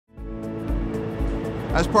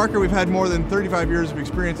As Parker, we've had more than 35 years of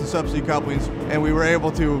experience in subsea couplings, and we were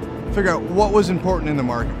able to figure out what was important in the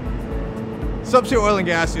market. Subsea oil and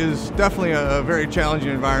gas is definitely a very challenging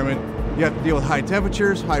environment. You have to deal with high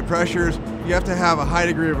temperatures, high pressures. You have to have a high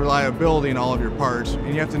degree of reliability in all of your parts, and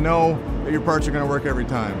you have to know that your parts are going to work every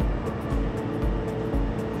time.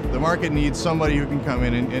 The market needs somebody who can come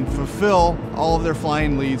in and fulfill all of their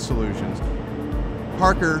flying lead solutions.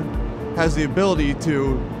 Parker has the ability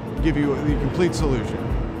to give you the complete solution.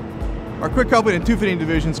 Our quick coupling and tube fitting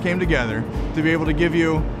divisions came together to be able to give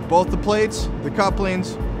you both the plates, the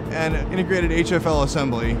couplings, and integrated HFL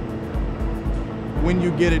assembly. When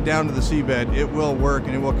you get it down to the seabed, it will work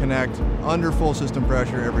and it will connect under full system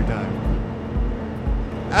pressure every time.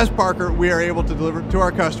 As Parker, we are able to deliver to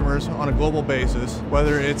our customers on a global basis,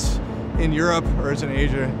 whether it's in Europe or it's in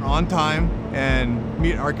Asia, on time and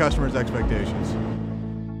meet our customers' expectations.